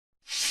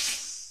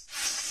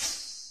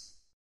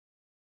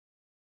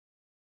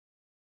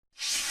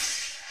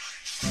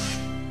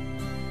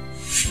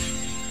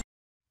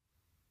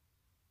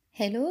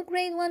Hello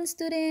grade 1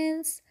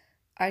 students!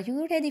 Are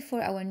you ready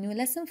for our new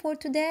lesson for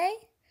today?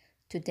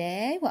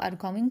 Today we are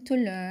going to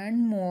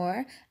learn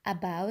more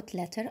about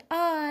letter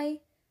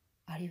I.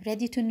 Are you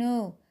ready to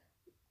know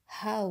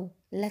how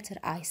letter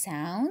I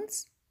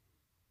sounds?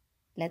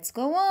 Let's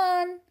go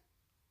on!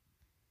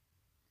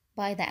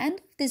 By the end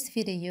of this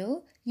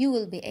video, you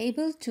will be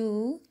able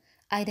to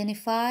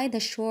identify the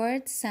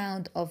short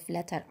sound of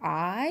letter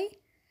I,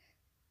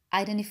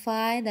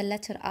 identify the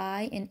letter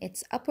I in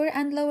its upper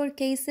and lower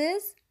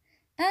cases,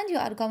 and you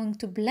are going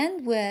to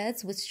blend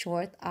words with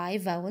short I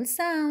vowel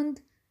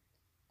sound.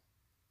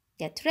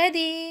 Get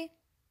ready!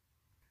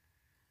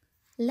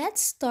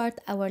 Let's start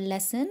our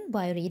lesson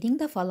by reading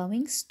the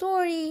following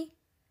story.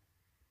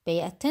 Pay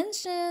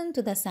attention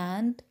to the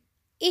sound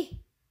I.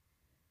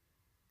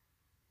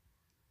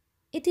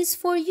 It is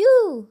for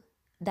you,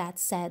 Dad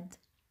said.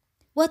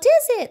 What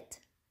is it?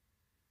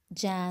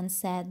 Jan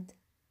said.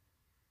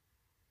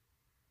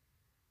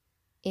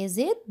 Is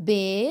it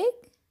big?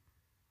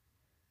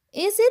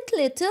 Is it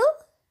little?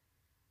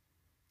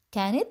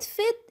 Can it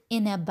fit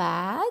in a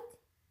bag?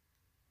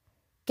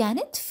 Can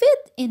it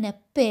fit in a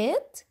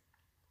pit?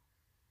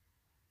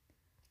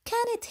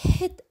 Can it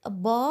hit a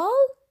ball?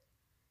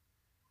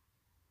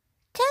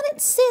 Can it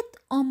sit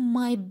on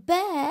my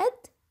bed?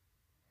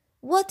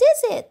 What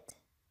is it?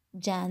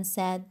 Jan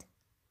said.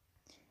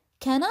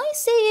 Can I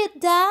say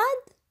it, Dad?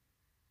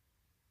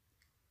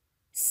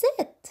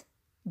 Sit,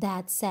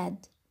 Dad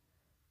said.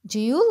 Do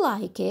you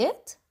like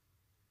it?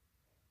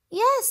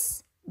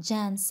 Yes,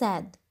 Jan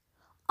said.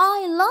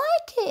 I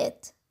like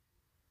it.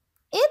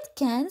 It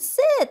can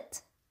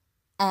sit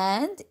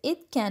and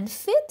it can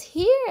fit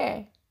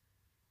here.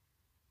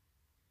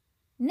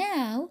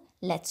 Now,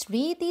 let's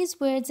read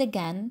these words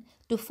again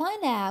to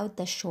find out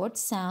the short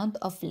sound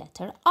of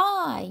letter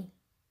I.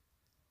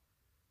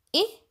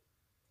 It,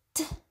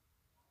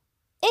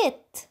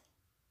 it,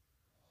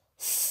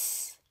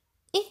 f,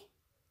 it,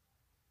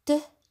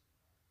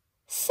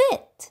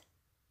 fit,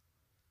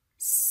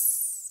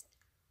 s,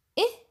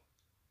 it,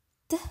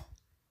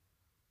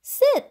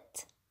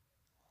 sit,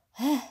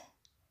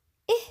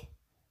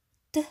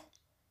 it,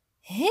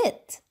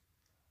 hit,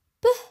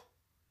 p,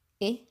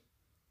 it,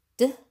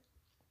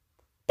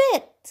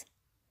 pit.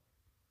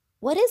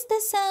 What is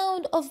the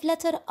sound of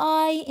letter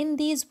I in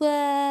these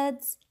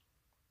words?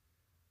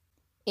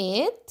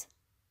 It,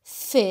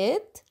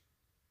 fit,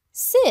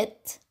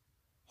 sit,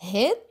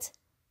 hit,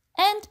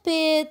 and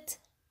pit.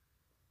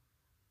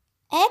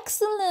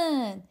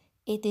 Excellent!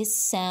 It is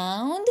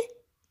sound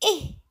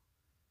I.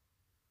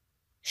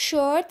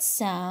 Short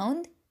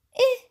sound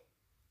I.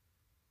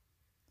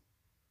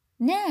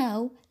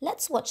 Now,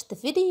 let's watch the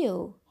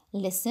video.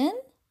 Listen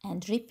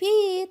and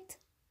repeat.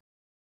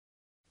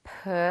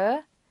 P,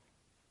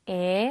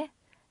 E,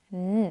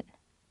 N,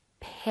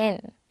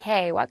 pin.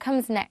 Okay, what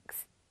comes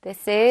next?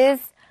 This is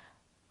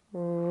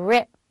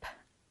rip.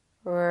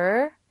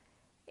 R,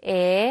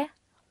 E,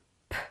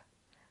 P,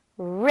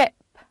 rip.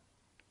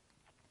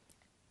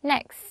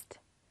 Next,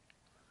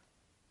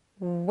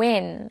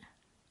 win.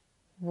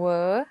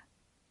 W,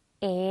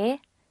 E,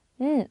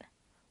 N,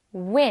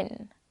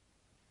 win.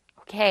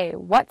 Okay,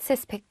 what's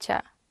this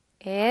picture?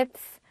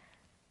 It's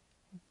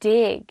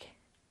dig.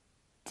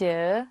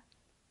 D,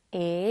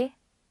 E,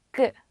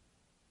 G,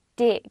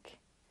 dig.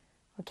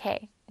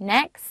 Okay,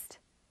 next,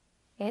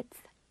 it's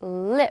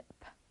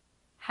lip.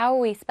 How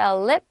we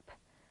spell lip?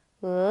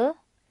 L,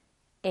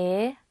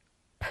 E,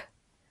 P,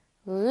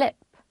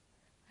 lip.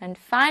 And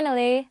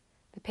finally,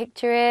 the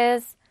picture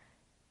is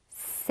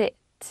sit.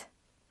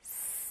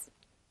 S,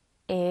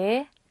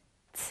 E,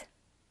 T,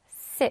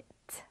 sit.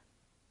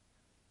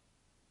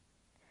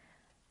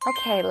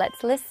 Okay,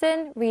 let's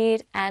listen,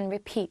 read, and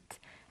repeat.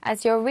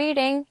 As you're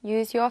reading,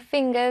 use your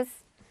fingers.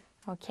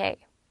 Okay.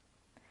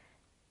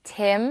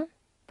 Tim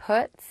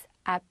puts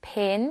a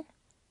pin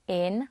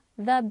in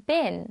the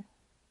bin.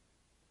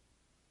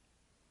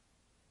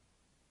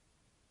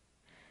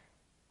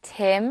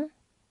 Tim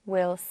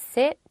will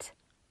sit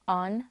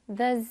on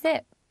the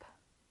zip.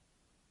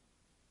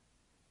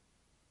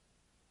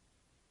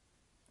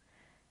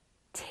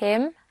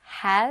 Tim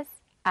has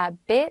a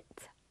bit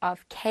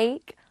of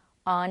cake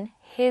on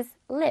his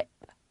lip.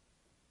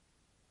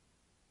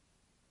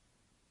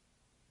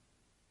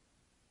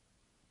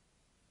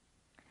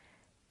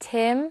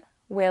 Tim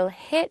will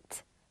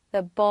hit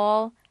the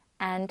ball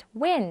and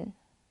win.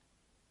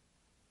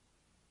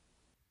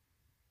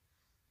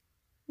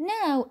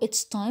 Now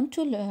it's time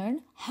to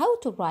learn how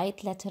to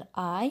write letter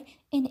I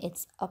in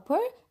its upper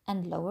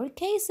and lower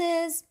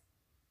cases.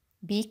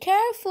 Be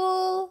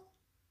careful!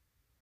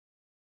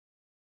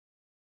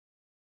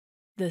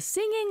 The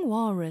Singing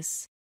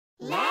Walrus.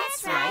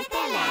 Let's write the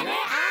letter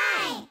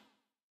I.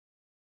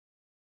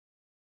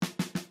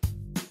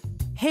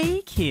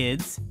 Hey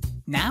kids,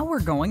 now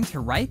we're going to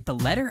write the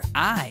letter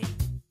I,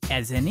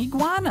 as in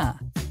iguana.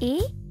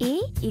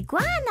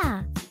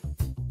 Iguana.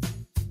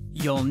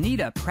 You'll need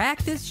a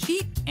practice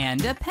sheet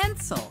and a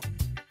pencil.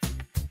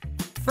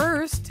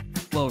 First,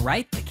 we'll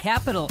write the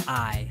capital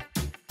I.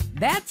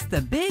 That's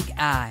the big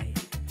I.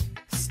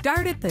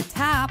 Start at the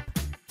top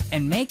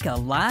and make a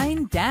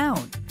line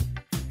down.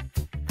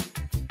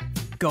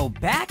 Go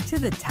back to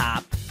the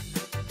top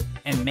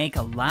and make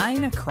a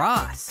line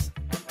across.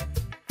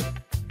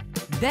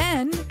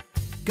 Then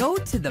go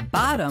to the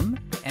bottom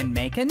and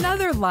make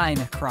another line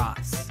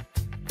across.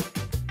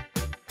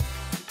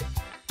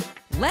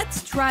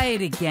 Let's try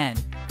it again.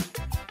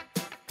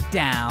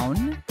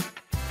 Down,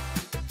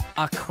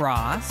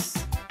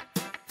 across,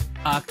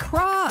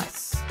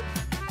 across.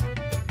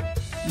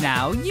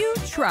 Now you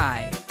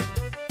try.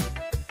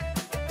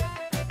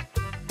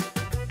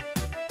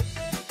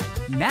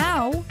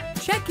 Now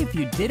check if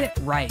you did it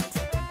right.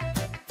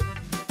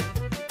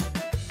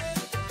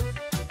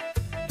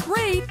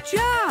 Great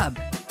job!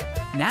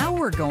 Now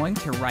we're going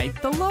to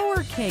write the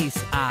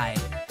lowercase I.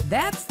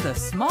 That's the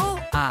small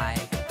I.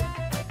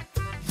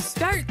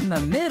 Start in the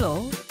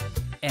middle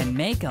and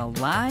make a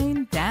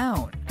line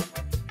down.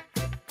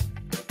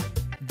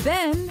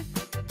 Then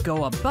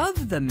go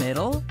above the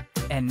middle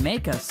and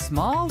make a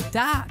small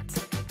dot.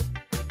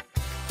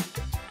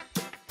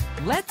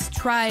 Let's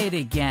try it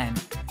again.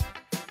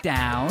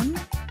 Down,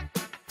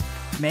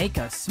 make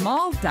a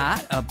small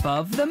dot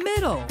above the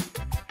middle.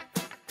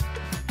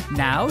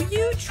 Now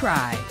you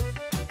try.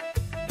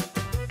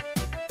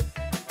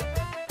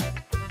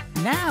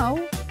 Now,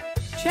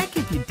 check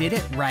if you did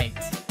it right.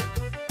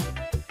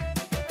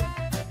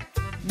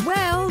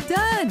 Well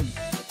done!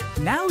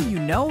 Now you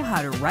know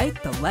how to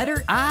write the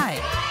letter I.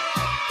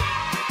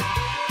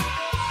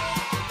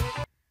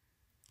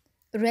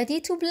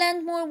 Ready to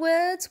blend more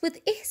words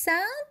with ih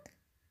sound?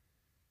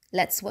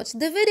 Let's watch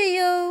the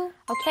video.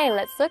 Okay,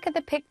 let's look at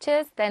the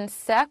pictures, then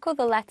circle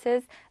the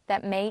letters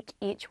that make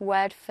each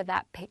word for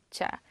that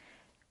picture.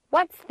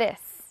 What's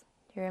this?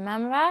 Do you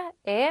remember?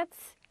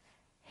 It's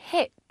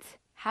hit.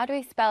 How do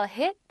we spell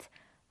hit?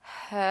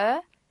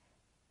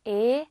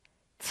 H-I-T.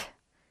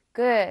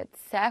 Good.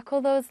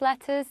 Circle those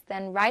letters,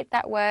 then write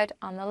that word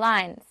on the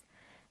lines.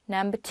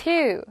 Number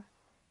 2.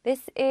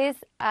 This is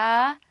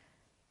a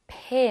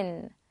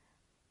pin.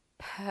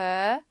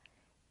 P-I-N.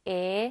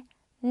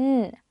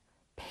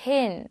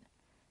 Pin.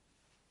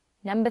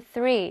 Number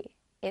 3.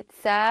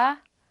 It's a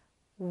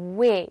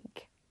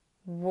wig.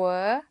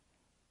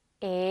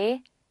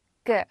 W-I-G.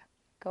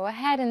 Go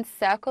ahead and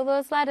circle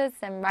those letters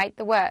and write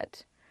the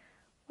word.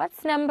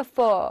 What's number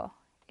 4?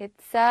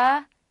 It's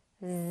a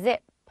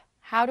zip.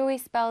 How do we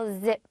spell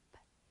zip?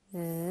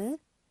 Z-I-P.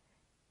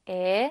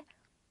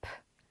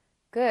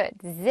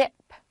 Good.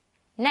 Zip.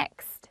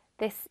 Next,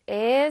 this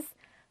is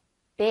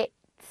bit.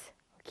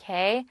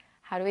 Okay.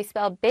 How do we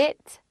spell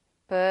bit?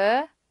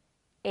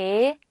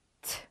 B-I-T.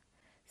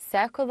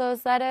 Circle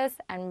those letters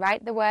and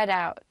write the word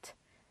out.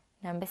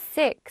 Number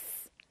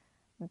 6,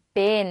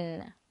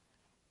 bin.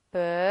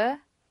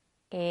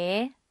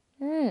 B-I-N.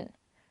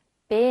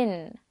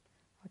 Bin.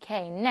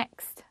 Okay,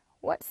 next.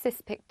 What's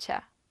this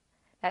picture?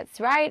 That's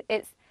right,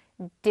 it's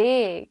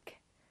dig.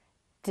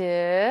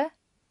 D-I-G.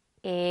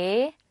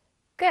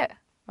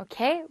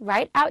 Okay,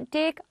 write out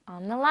dig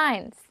on the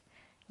lines.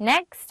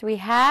 Next, we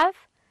have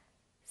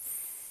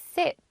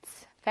sit.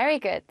 Very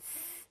good.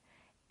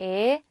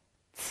 S-I-T.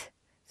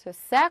 So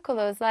circle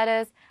those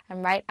letters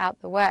and write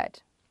out the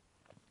word.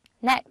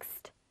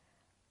 Next,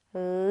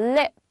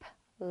 lip.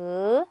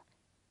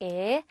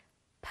 L-I-P.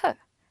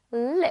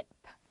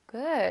 Lip.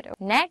 Good.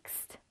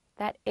 Next,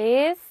 that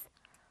is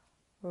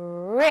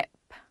rip.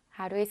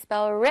 How do we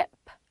spell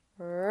rip?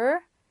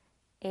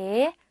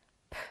 R-I-P.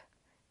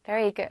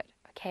 Very good.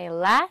 Okay,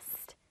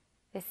 last,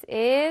 this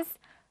is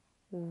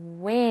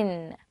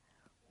win.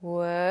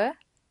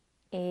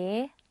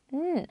 W-I-N.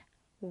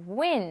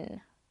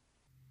 Win.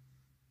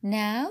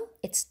 Now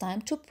it's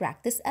time to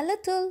practice a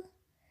little.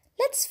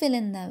 Let's fill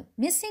in the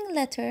missing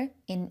letter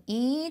in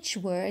each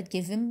word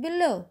given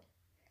below.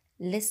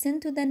 Listen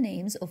to the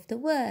names of the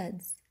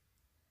words.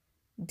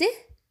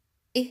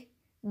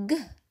 D-I-G.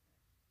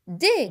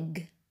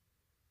 Dig.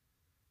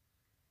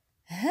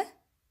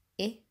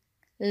 H-I-L.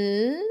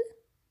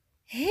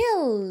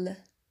 Hill.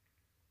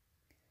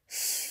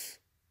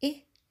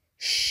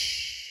 F-I-sh.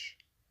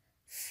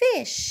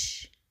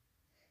 Fish.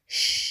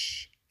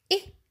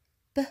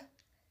 Sh-I-p.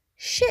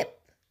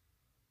 Ship.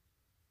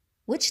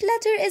 Which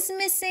letter is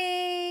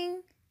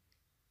missing?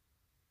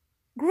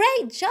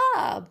 Great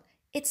job!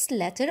 It's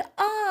letter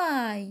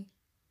I.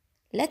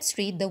 Let's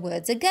read the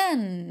words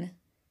again.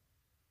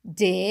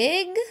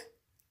 Dig,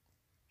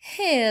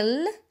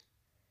 hill,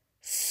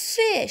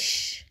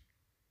 fish,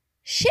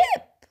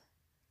 ship.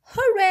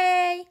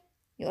 Hooray!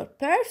 You're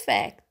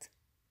perfect.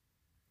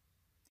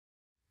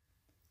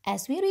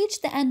 As we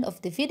reach the end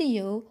of the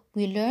video,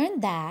 we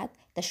learned that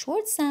the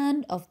short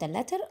sound of the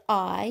letter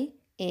I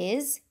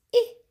is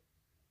I.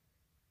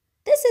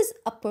 This is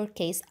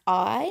uppercase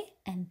I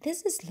and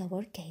this is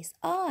lowercase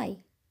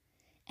I.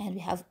 And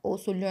we have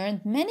also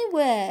learned many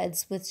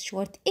words with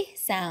short I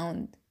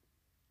sound.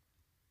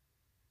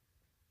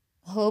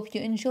 Hope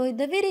you enjoyed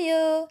the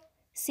video.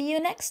 See you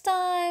next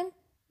time.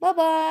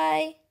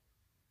 Bye-bye.